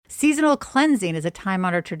Seasonal cleansing is a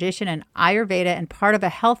time-honored tradition in Ayurveda and part of a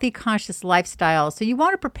healthy, conscious lifestyle. So you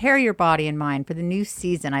want to prepare your body and mind for the new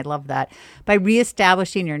season. I love that. By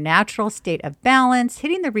reestablishing your natural state of balance,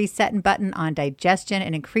 hitting the reset button on digestion,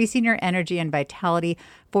 and increasing your energy and vitality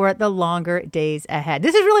for the longer days ahead.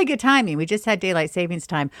 This is really good timing. We just had daylight savings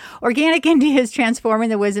time. Organic India is transforming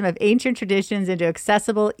the wisdom of ancient traditions into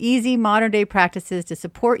accessible, easy, modern-day practices to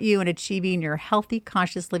support you in achieving your healthy,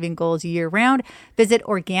 conscious living goals year-round. Visit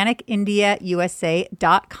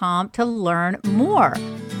organicindiausa.com to learn more.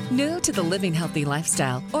 New to the living healthy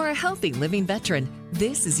lifestyle or a healthy living veteran,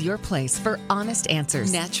 this is your place for honest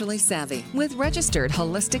answers. Naturally Savvy with registered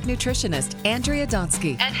holistic nutritionist Andrea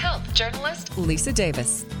Donsky and health journalist Lisa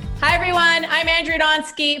Davis. Hi, everyone. I'm Andrea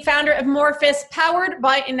Donsky, founder of Morphus, powered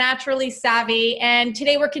by Naturally Savvy. And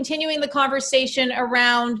today we're continuing the conversation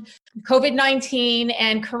around COVID-19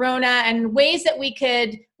 and Corona and ways that we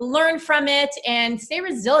could learn from it and stay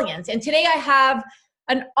resilient. And today I have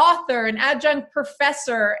an author, an adjunct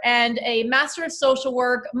professor, and a master of social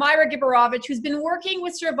work, Myra Giberovich, who's been working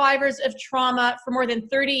with survivors of trauma for more than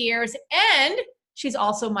 30 years. And she's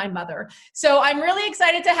also my mother. So I'm really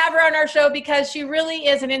excited to have her on our show because she really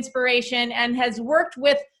is an inspiration and has worked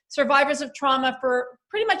with survivors of trauma for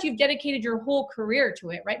pretty much, you've dedicated your whole career to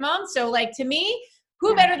it, right, Mom? So like, to me,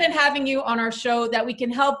 who better than having you on our show that we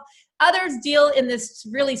can help others deal in this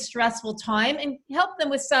really stressful time and help them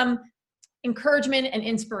with some encouragement and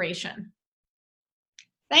inspiration.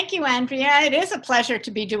 Thank you, Andrea. It is a pleasure to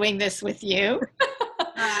be doing this with you.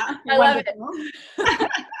 I love it. All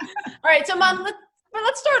right, so Mom,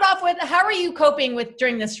 let's start off with, how are you coping with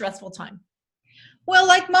during this stressful time? Well,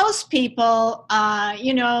 like most people,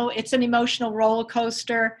 it's an emotional roller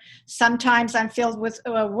coaster. Sometimes I'm filled with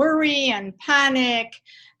worry and panic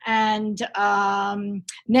and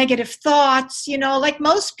negative thoughts. Like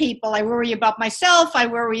most people, I worry about myself. I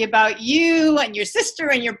worry about you and your sister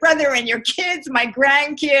and your brother and your kids, my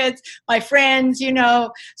grandkids, my friends,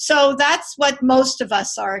 So that's what most of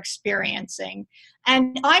us are experiencing.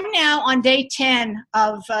 And I'm now on day 10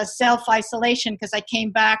 of self-isolation because I came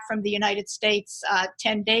back from the United States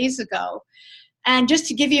 10 days ago. And just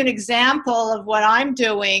to give you an example of what I'm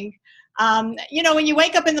doing, when you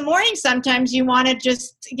wake up in the morning, sometimes you want to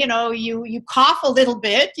just, you cough a little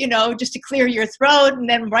bit, just to clear your throat. And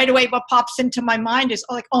then right away what pops into my mind is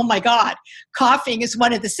oh my God, coughing is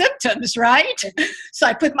one of the symptoms, right? So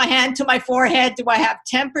I put my hand to my forehead. Do I have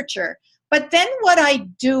temperature? But then what I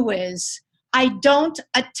do is I don't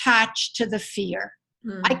attach to the fear.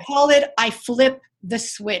 I call it, I flip the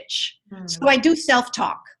switch. So I do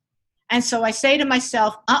self-talk. And so I say to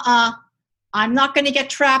myself, I'm not going to get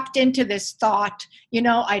trapped into this thought.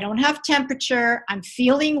 I don't have temperature. I'm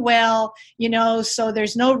feeling well, so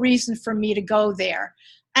there's no reason for me to go there.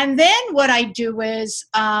 And then what I do is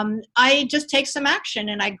I just take some action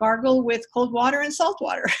and I gargle with cold water and salt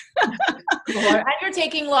water. And you're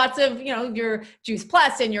taking lots of, your Juice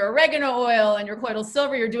Plus and your oregano oil and your colloidal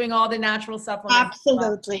silver. You're doing all the natural supplements.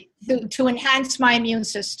 Absolutely. To enhance my immune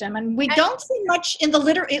system. And we don't see much in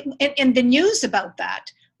the in the news about that.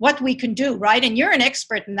 What we can do, right? And you're an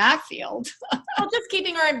expert in that field. Well, just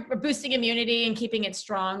boosting immunity and keeping it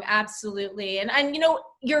strong. Absolutely. And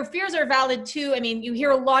your fears are valid too. I mean, you hear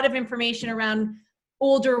a lot of information around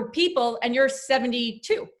older people and you're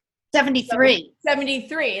 72. 73.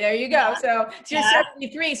 73. There you go. Yeah. So you're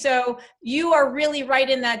 73. So you are really right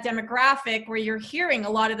in that demographic where you're hearing a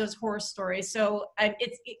lot of those horror stories. So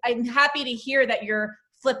I'm happy to hear that you're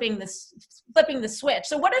flipping the switch.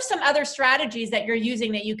 So what are some other strategies that you're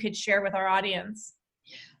using that you could share with our audience?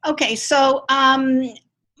 Okay, so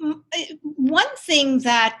one thing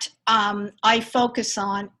that I focus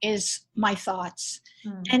on is my thoughts.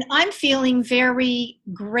 And I'm feeling very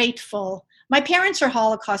grateful. My parents are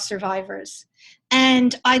Holocaust survivors,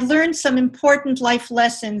 and I learned some important life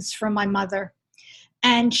lessons from my mother.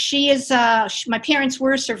 And she is, my parents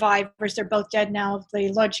were survivors. They're both dead now,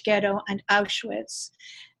 the Lodz Ghetto and Auschwitz.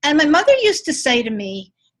 And my mother used to say to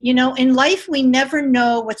me, in life, we never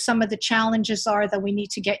know what some of the challenges are that we need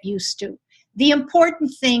to get used to. The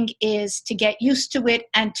important thing is to get used to it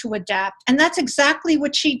and to adapt. And that's exactly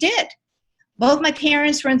what she did. Both my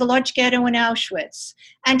parents were in the Lodz Ghetto and Auschwitz.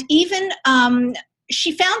 And even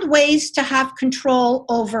she found ways to have control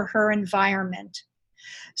over her environment.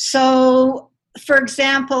 So, for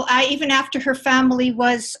example, even after her family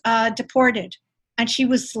was deported and she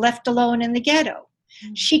was left alone in the ghetto,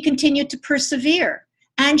 she continued to persevere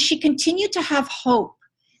and she continued to have hope.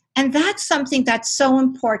 And that's something that's so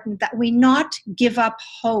important, that we not give up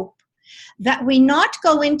hope. that we not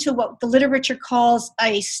go into what the literature calls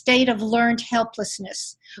a state of learned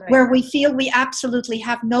helplessness, where we feel we absolutely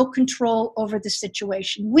have no control over the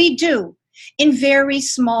situation. We do, in very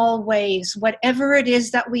small ways, whatever it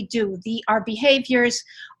is that we do, our behaviors,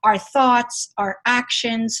 our thoughts, our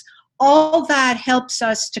actions, all that helps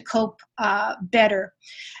us to cope better.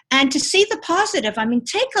 And to see the positive, I mean,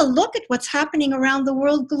 take a look at what's happening around the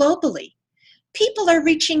world globally. People are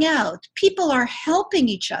reaching out. People are helping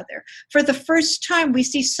each other. For the first time, we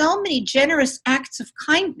see so many generous acts of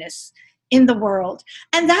kindness in the world.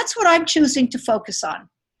 And that's what I'm choosing to focus on.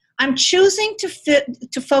 I'm choosing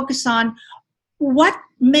to focus on what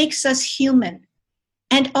makes us human.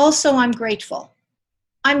 And also, I'm grateful.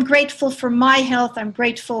 I'm grateful for my health. I'm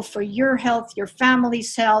grateful for your health, your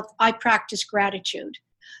family's health. I practice gratitude.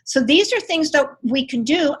 So these are things that we can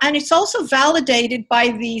do, and it's also validated by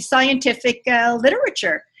the scientific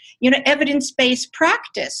literature. Evidence-based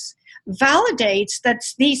practice validates that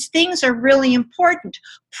these things are really important.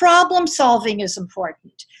 Problem solving is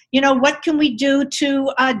important. What can we do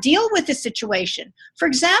to deal with the situation? For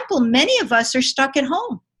example, many of us are stuck at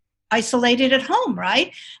home, isolated at home,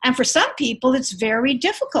 right? And for some people, it's very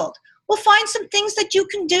difficult. Well, find some things that you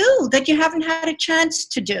can do that you haven't had a chance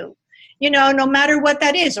to do. No matter what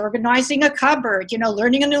that is, organizing a cupboard,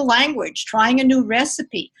 learning a new language, trying a new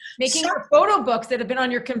recipe. Making your photo books that have been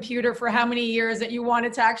on your computer for how many years that you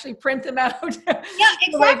wanted to actually print them out. Yeah,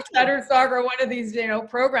 exactly. Like Shutterstock or one of these,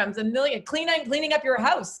 programs, a million. Cleaning up your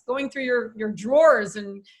house, going through your drawers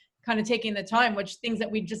and kind of taking the time, which things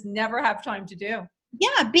that we just never have time to do.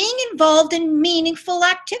 Yeah, being involved in meaningful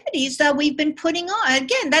activities that we've been putting on.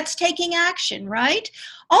 Again, that's taking action, right?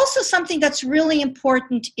 Also, something that's really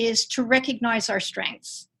important is to recognize our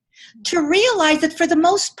strengths, to realize that for the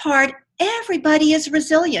most part, everybody is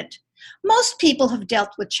resilient. Most people have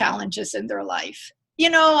dealt with challenges in their life.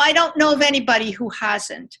 I don't know of anybody who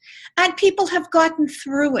hasn't. And people have gotten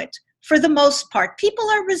through it. For the most part, people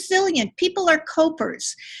are resilient. People are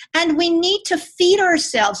copers. And we need to feed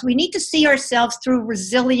ourselves. We need to see ourselves through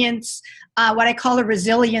resilience, what I call a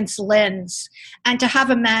resilience lens, and to have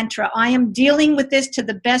a mantra. I am dealing with this to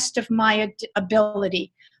the best of my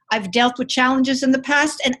ability. I've dealt with challenges in the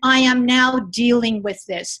past, and I am now dealing with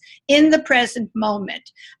this in the present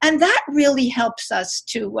moment. And that really helps us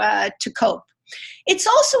to cope. It's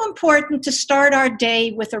also important to start our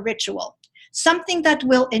day with a ritual, something that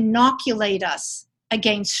will inoculate us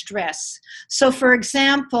against stress. So, for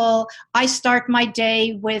example, I start my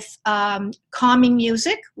day with calming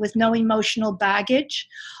music with no emotional baggage,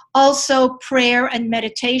 also prayer and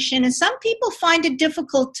meditation. And some people find it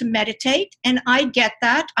difficult to meditate, and I get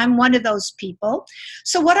that. I'm one of those people.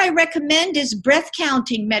 So what I recommend is breath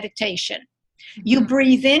counting meditation. Mm-hmm. You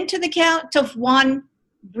breathe into the count of 1,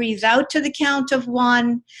 breathe out to the count of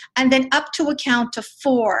 1, and then up to a count of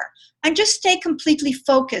 4. And just stay completely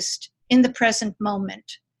focused in the present moment.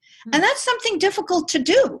 Mm-hmm. And that's something difficult to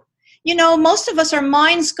do. Most of us, our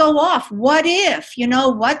minds go off. What if?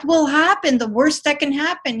 What will happen? The worst that can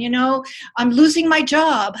happen. I'm losing my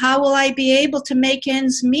job. How will I be able to make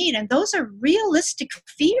ends meet? And those are realistic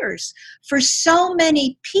fears for so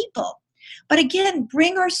many people. But again,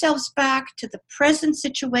 bring ourselves back to the present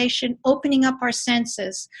situation, opening up our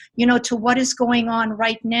senses, to what is going on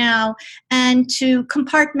right now, and to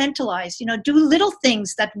compartmentalize, do little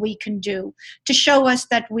things that we can do to show us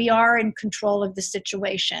that we are in control of the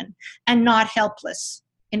situation and not helpless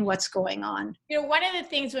in what's going on. One of the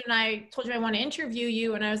things when I told you I want to interview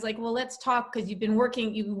you, and I was like, well, let's talk, because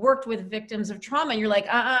you worked with victims of trauma. You're like,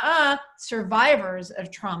 survivors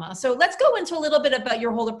of trauma. So let's go into a little bit about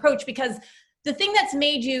your whole approach, because the thing that's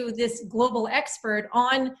made you this global expert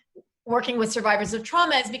on working with survivors of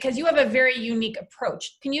trauma is because you have a very unique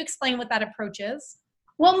approach. Can you explain what that approach is?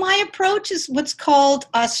 Well, my approach is what's called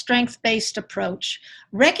a strength-based approach,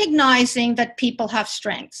 recognizing that people have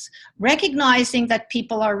strengths, recognizing that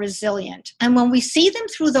people are resilient. And when we see them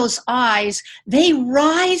through those eyes, they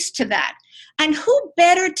rise to that. And who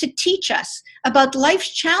better to teach us about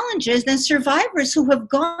life's challenges than survivors who have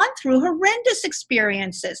gone through horrendous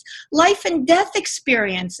experiences, life and death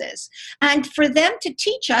experiences, and for them to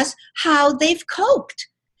teach us how they've coped.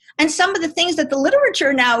 And some of the things that the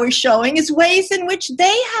literature now is showing is ways in which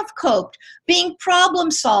they have coped, being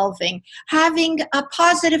problem solving, having a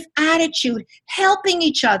positive attitude, helping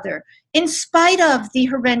each other in spite of the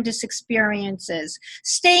horrendous experiences,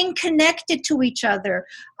 staying connected to each other,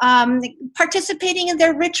 participating in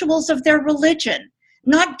their rituals of their religion,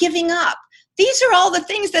 not giving up. These are all the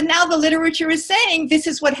things that now the literature is saying, this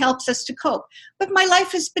is what helps us to cope. But my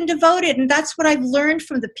life has been devoted, and that's what I've learned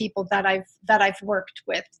from the people that I've worked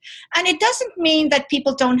with. And it doesn't mean that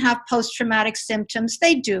people don't have post-traumatic symptoms.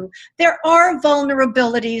 They do. There are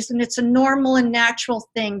vulnerabilities, and it's a normal and natural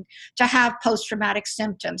thing to have post-traumatic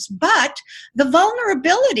symptoms. But the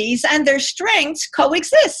vulnerabilities and their strengths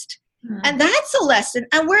coexist. And that's a lesson,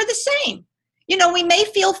 and we're the same. You know, we may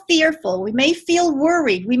feel fearful, we may feel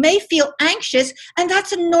worried, we may feel anxious, and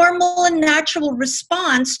that's a normal and natural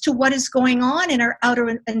response to what is going on in our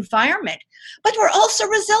outer environment. But we're also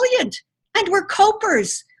resilient, and we're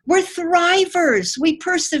copers, we're thrivers, we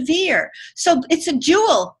persevere. So it's a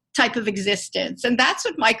dual type of existence, and that's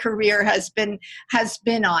what my career has been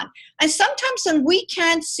on. And sometimes when we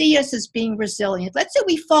can't see us as being resilient, let's say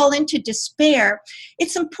we fall into despair,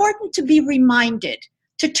 it's important to be reminded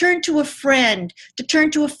to turn to a friend, to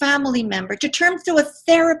turn to a family member, to turn to a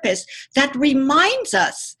therapist that reminds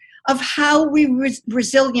us of how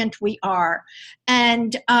resilient we are.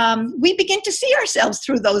 And we begin to see ourselves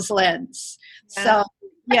through those lenses. Yeah. So,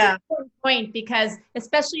 yeah. That's an important point, because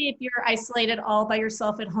especially if you're isolated all by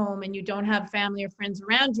yourself at home and you don't have family or friends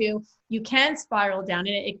around you, you can spiral down,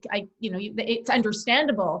 and it's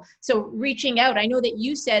understandable. So reaching out, I know that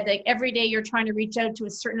you said that every day you're trying to reach out to a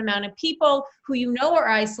certain amount of people who you know are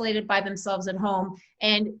isolated by themselves at home,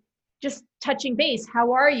 and just touching base.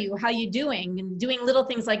 How are you? How you doing? And doing little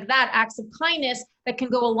things like that, acts of kindness that can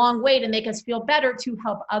go a long way to make us feel better, to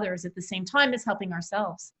help others at the same time as helping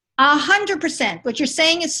ourselves. 100%. What you're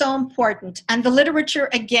saying is so important. And the literature,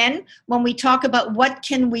 again, when we talk about what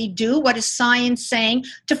can we do, what is science saying,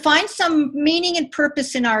 to find some meaning and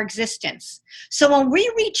purpose in our existence. So when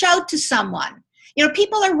we reach out to someone, you know,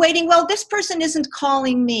 people are waiting, well, this person isn't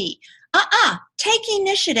calling me. Take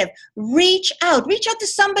initiative. Reach out to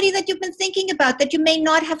somebody that you've been thinking about that you may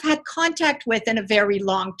not have had contact with in a very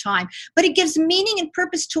long time. But it gives meaning and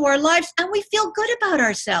purpose to our lives, and we feel good about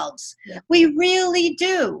ourselves. Yeah. We really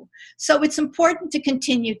do. So it's important to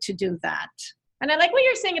continue to do that. And I like what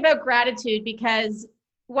you're saying about gratitude, because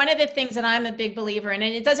one of the things that I'm a big believer in,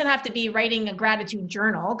 and it doesn't have to be writing a gratitude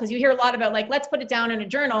journal, because you hear a lot about like, let's put it down in a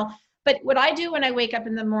journal. But what I do when I wake up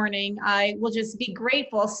in the morning, I will just be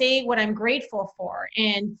grateful, say what I'm grateful for,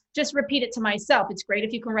 and just repeat it to myself. It's great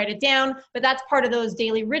if you can write it down, but that's part of those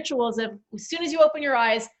daily rituals of, as soon as you open your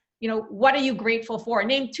eyes, you know, what are you grateful for?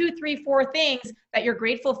 Name 2, 3, 4 things that you're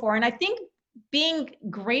grateful for. And I think being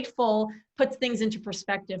grateful puts things into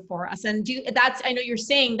perspective for us. And I know you're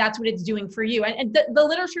saying that's what it's doing for you. And the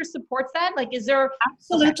literature supports that. Like, is there?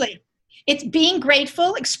 Absolutely. It's being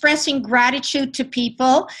grateful, expressing gratitude to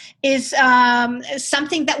people is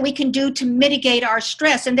something that we can do to mitigate our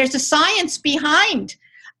stress. And there's a science behind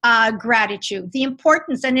gratitude, the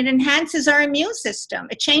importance, and it enhances our immune system.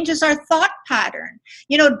 It changes our thought pattern.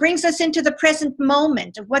 You know, it brings us into the present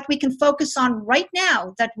moment of what we can focus on right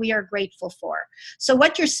now that we are grateful for. So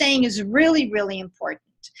what you're saying is really, really important.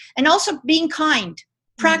 And also being kind.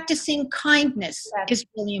 Practicing kindness is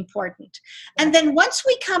really important. And then once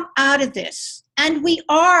we come out of this, and we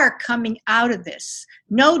are coming out of this,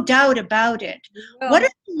 no doubt about it, what are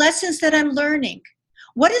the lessons that I'm learning?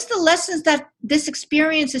 What is the lessons that this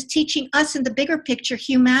experience is teaching us in the bigger picture,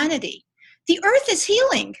 humanity? The earth is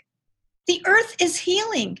healing. The earth is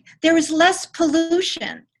healing. There is less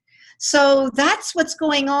pollution. So that's what's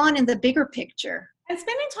going on in the bigger picture. And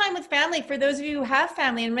spending time with family, for those of you who have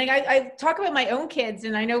family, and I talk about my own kids,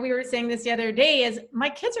 and I know we were saying this the other day, is my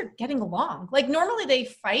kids are getting along. Like, normally they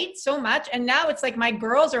fight so much, and now it's like my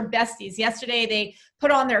girls are besties. Yesterday they put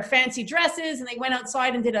on their fancy dresses and they went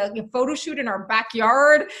outside and did a photo shoot in our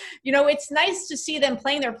backyard. You know, it's nice to see them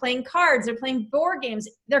playing. They're playing cards, they're playing board games.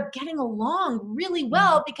 They're getting along really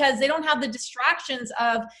well because they don't have the distractions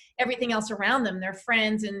of everything else around them, their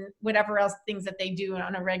friends and whatever else things that they do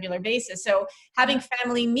on a regular basis. So having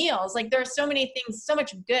family meals, like, there are so many things, so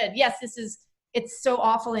much good. Yes, it's so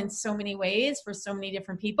awful in so many ways for so many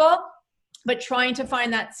different people. But trying to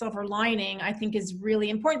find that silver lining, I think, is really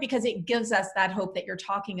important, because it gives us that hope that you're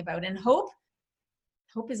talking about. And hope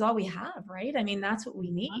is all we have, right? I mean, that's what we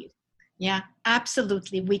need. Yeah,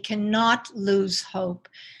 absolutely. We cannot lose hope.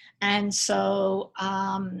 And so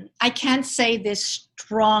I can't say this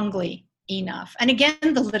strongly enough. And again,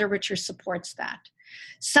 the literature supports that.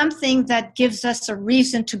 Something that gives us a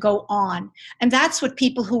reason to go on. And that's what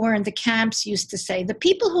people who were in the camps used to say. The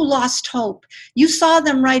people who lost hope, you saw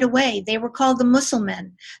them right away. They were called the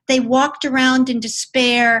Musselmen. They walked around in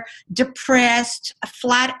despair, depressed, a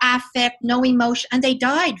flat affect, no emotion, and they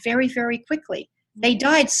died very, very quickly. They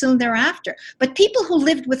died soon thereafter. But people who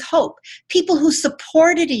lived with hope, people who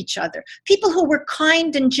supported each other, people who were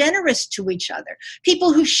kind and generous to each other,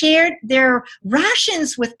 people who shared their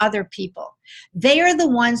rations with other people, they are the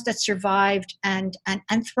ones that survived and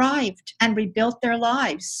thrived and rebuilt their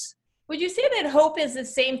lives. Would you say that hope is the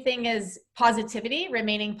same thing as positivity,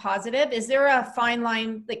 remaining positive? Is there a fine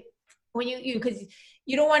line, like when you because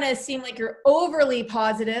you don't want to seem like you're overly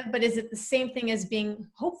positive, but is it the same thing as being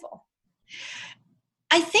hopeful?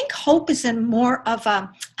 I think hope is more of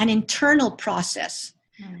an internal process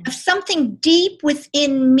of something deep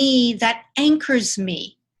within me that anchors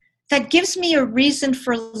me, that gives me a reason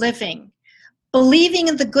for living, believing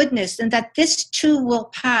in the goodness and that this too will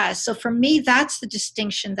pass. So for me, that's the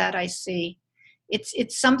distinction that I see.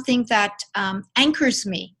 It's something that anchors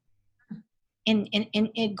me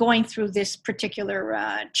in going through this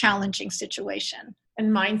particular challenging situation. And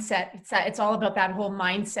mindset, it's all about that whole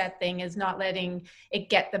mindset thing, is not letting it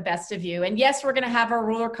get the best of you. And yes, we're going to have our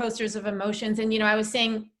roller coasters of emotions. And, I was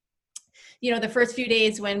saying, the first few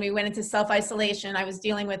days when we went into self-isolation, I was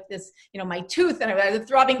dealing with this, my tooth, and I had a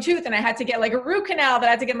throbbing tooth, and I had to get like a root canal, that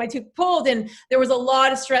I had to get my tooth pulled. And there was a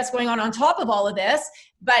lot of stress going on top of all of this.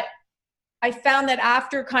 But I found that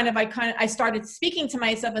after I started speaking to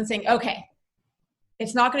myself and saying, okay,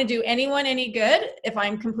 it's not going to do anyone any good if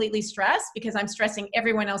I'm completely stressed, because I'm stressing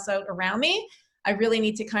everyone else out around me. I really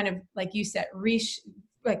need to kind of, like you said,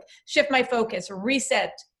 shift my focus,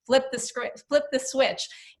 reset, flip the switch.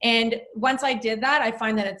 And once I did that, I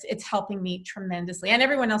find that it's helping me tremendously, and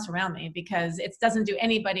everyone else around me, because it doesn't do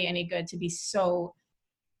anybody any good to be so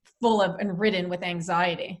full of and ridden with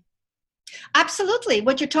anxiety. Absolutely.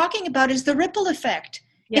 What you're talking about is the ripple effect.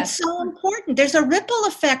 Yes. It's so important. There's a ripple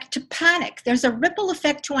effect to panic. There's a ripple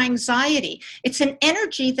effect to anxiety. It's an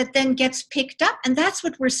energy that then gets picked up, and that's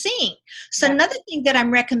what we're seeing. So Another thing that I'm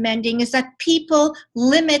recommending is that people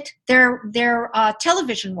limit their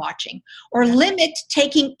television watching, or limit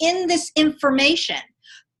taking in this information.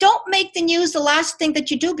 Don't make the news the last thing that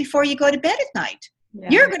you do before you go to bed at night. Yeah.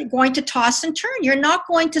 You're going to toss and turn. You're not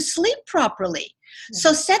going to sleep properly.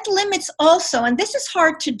 So set limits also, and this is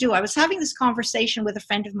hard to do. I was having this conversation with a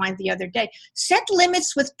friend of mine the other day. Set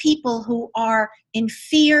limits with people who are in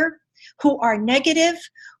fear, who are negative,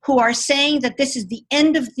 who are saying that this is the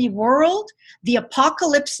end of the world. The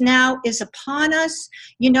apocalypse now is upon us,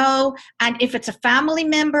 and if it's a family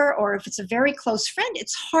member or if it's a very close friend,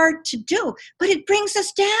 it's hard to do, but it brings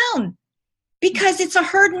us down because it's a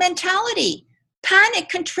herd mentality. Panic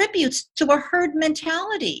contributes to a herd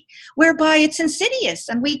mentality whereby it's insidious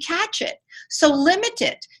and we catch it. So limit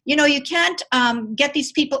it. You can't get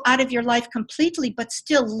these people out of your life completely, but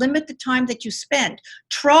still limit the time that you spend.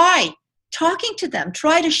 Try talking to them.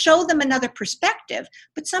 Try to show them another perspective.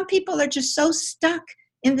 But some people are just so stuck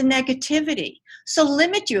in the negativity. So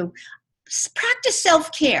limit you. Practice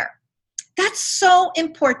self-care. That's so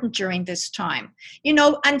important during this time,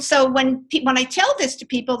 and so when I tell this to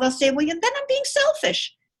people, they'll say, well, then I'm being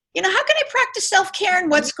selfish. How can I practice self-care and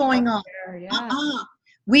what's going on? Yeah.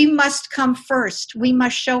 We must come first. We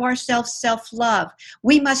must show ourselves self-love.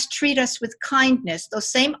 We must treat us with kindness. Those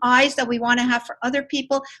same eyes that we want to have for other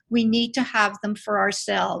people, we need to have them for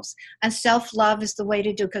ourselves. And self-love is the way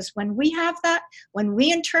to do, because when we have that, when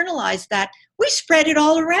we internalize that, we spread it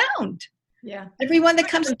all around. Yeah. Everyone that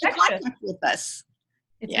comes into contact with us.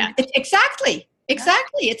 Exactly.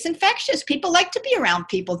 It's infectious. People like to be around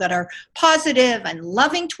people that are positive and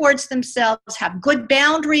loving towards themselves, have good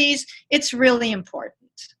boundaries. It's really important.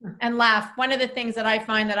 And laugh. One of the things that I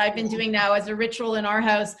find that I've been doing now as a ritual in our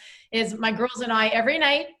house is my girls and I, every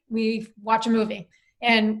night, we watch a movie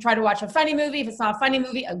and try to watch a funny movie. If it's not a funny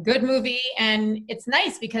movie, a good movie. And it's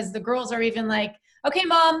nice because the girls are even like, okay,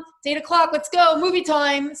 Mom, it's 8:00. Let's go. Movie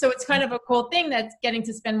time. So it's kind of a cool thing that's getting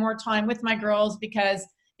to spend more time with my girls because,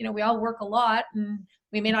 we all work a lot and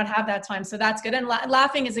we may not have that time. So that's good. And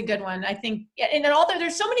laughing is a good one. I think, and although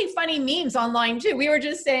there's so many funny memes online too. We were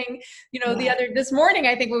just saying, this morning,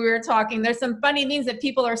 I think when we were talking, there's some funny memes that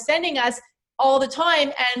people are sending us all the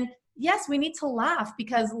time. And yes, we need to laugh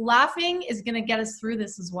because laughing is going to get us through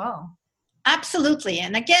this as well. Absolutely.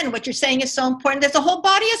 And again, what you're saying is so important. There's a whole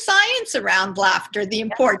body of science around laughter, the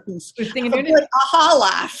importance of a good aha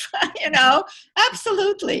laugh,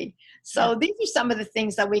 Absolutely. So these are some of the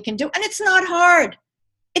things that we can do. And it's not hard.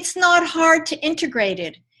 It's not hard to integrate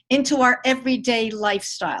it into our everyday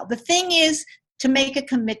lifestyle. The thing is to make a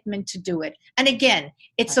commitment to do it. And again,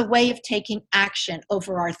 it's a way of taking action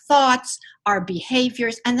over our thoughts, our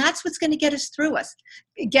behaviors, and that's what's going to get us through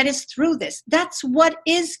this. That's what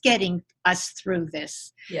is getting us through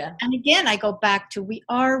this. Yeah. And again, I go back to we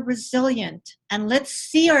are resilient, and let's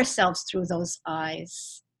see ourselves through those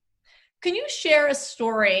eyes. Can you share a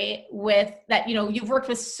story with that, you've worked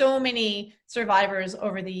with so many survivors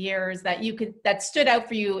over the years that stood out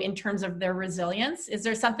for you in terms of their resilience? Is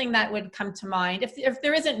there something that would come to mind? If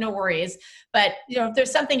there isn't, no worries. But, if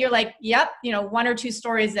there's something you're like, yep, one or two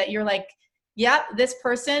stories that you're like, yep, this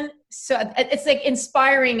person. So it's like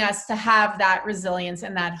inspiring us to have that resilience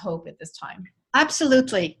and that hope at this time.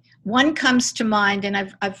 Absolutely. One comes to mind,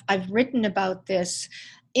 and I've written about this.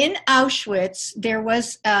 In Auschwitz, there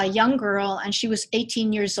was a young girl, and she was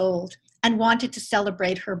 18 years old and wanted to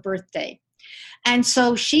celebrate her birthday. And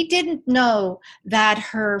so she didn't know that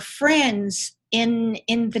her friends in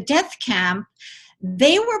the death camp,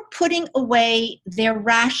 they were putting away their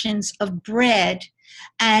rations of bread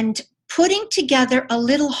and putting together a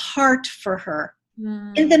little heart for her.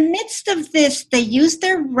 Mm. In the midst of this, they used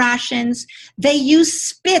their rations, they used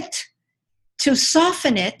spit to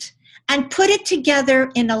soften it, and put it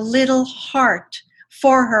together in a little heart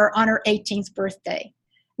for her on her 18th birthday.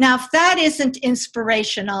 Now, if that isn't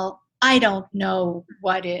inspirational, I don't know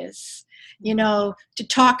what is. To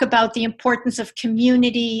talk about the importance of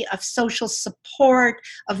community, of social support,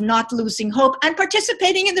 of not losing hope, and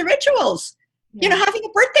participating in the rituals. Yeah. Having a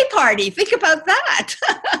birthday party. Think about that.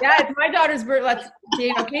 Yeah, it's my daughter's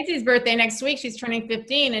birthday. Casey's birthday next week. She's turning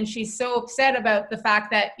 15, and she's so upset about the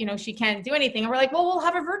fact that, she can't do anything. And we're like, well, we'll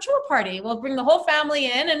have a virtual party. We'll bring the whole family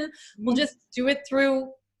in, and we'll just do it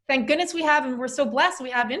through, thank goodness we have, and we're so blessed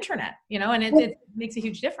we have internet, and it makes a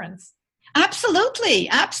huge difference. Absolutely.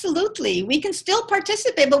 Absolutely. We can still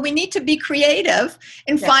participate, but we need to be creative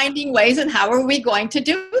in finding ways, and how are we going to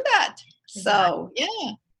do that? Exactly. So,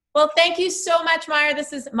 yeah. Well, thank you so much, Myra.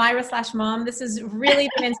 This is Myra/Mom. This has really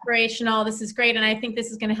been inspirational. This is great. And I think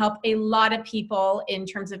this is going to help a lot of people in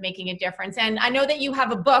terms of making a difference. And I know that you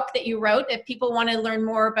have a book that you wrote. If people want to learn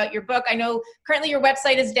more about your book, I know currently your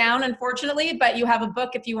website is down, unfortunately, but you have a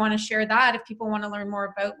book if you want to share that, if people want to learn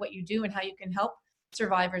more about what you do and how you can help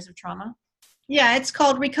survivors of trauma. Yeah, it's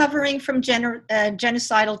called Recovering from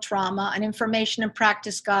Genocidal Trauma, an information and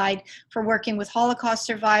practice guide for working with Holocaust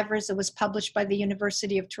survivors. It was published by the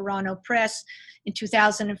University of Toronto Press in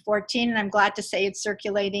 2014, and I'm glad to say it's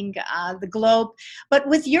circulating the globe. But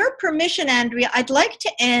with your permission, Andrea, I'd like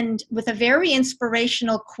to end with a very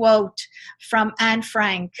inspirational quote from Anne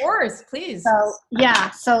Frank. Of course, please.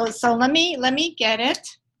 So let me get it.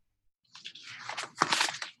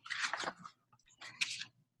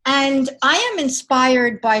 And I am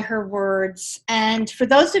inspired by her words. And for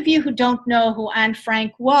those of you who don't know who Anne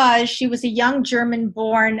Frank was, she was a young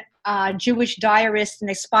German-born Jewish diarist and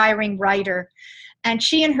aspiring writer. And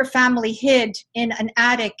she and her family hid in an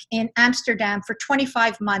attic in Amsterdam for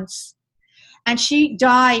 25 months. And she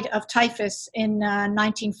died of typhus in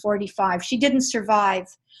 1945. She didn't survive,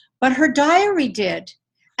 but her diary did.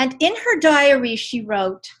 And in her diary, she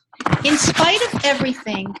wrote, "In spite of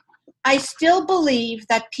everything, I still believe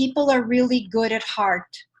that people are really good at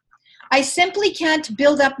heart. I simply can't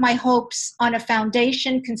build up my hopes on a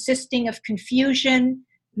foundation consisting of confusion,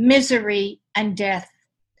 misery, and death.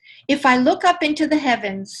 If I look up into the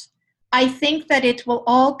heavens, I think that it will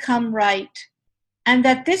all come right, and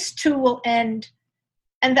that this too will end,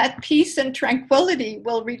 and that peace and tranquility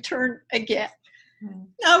will return again."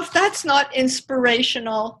 Now, if that's not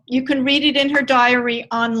inspirational, you can read it in her diary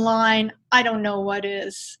online. I don't know what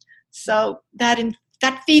is. So that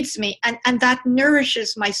feeds me and that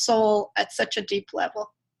nourishes my soul at such a deep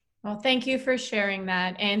level. Well, thank you for sharing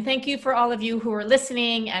that. And thank you for all of you who are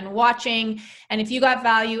listening and watching. And if you got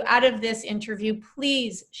value out of this interview,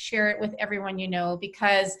 please share it with everyone you know,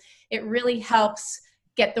 because it really helps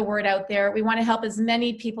get the word out there. We want to help as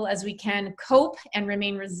many people as we can cope and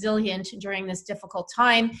remain resilient during this difficult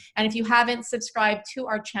time. And if you haven't subscribed to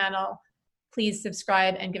our channel, please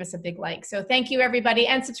subscribe and give us a big like. So thank you, everybody.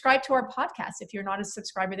 And subscribe to our podcast if you're not a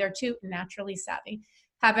subscriber there too, Naturally Savvy.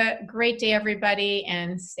 Have a great day, everybody,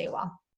 and stay well.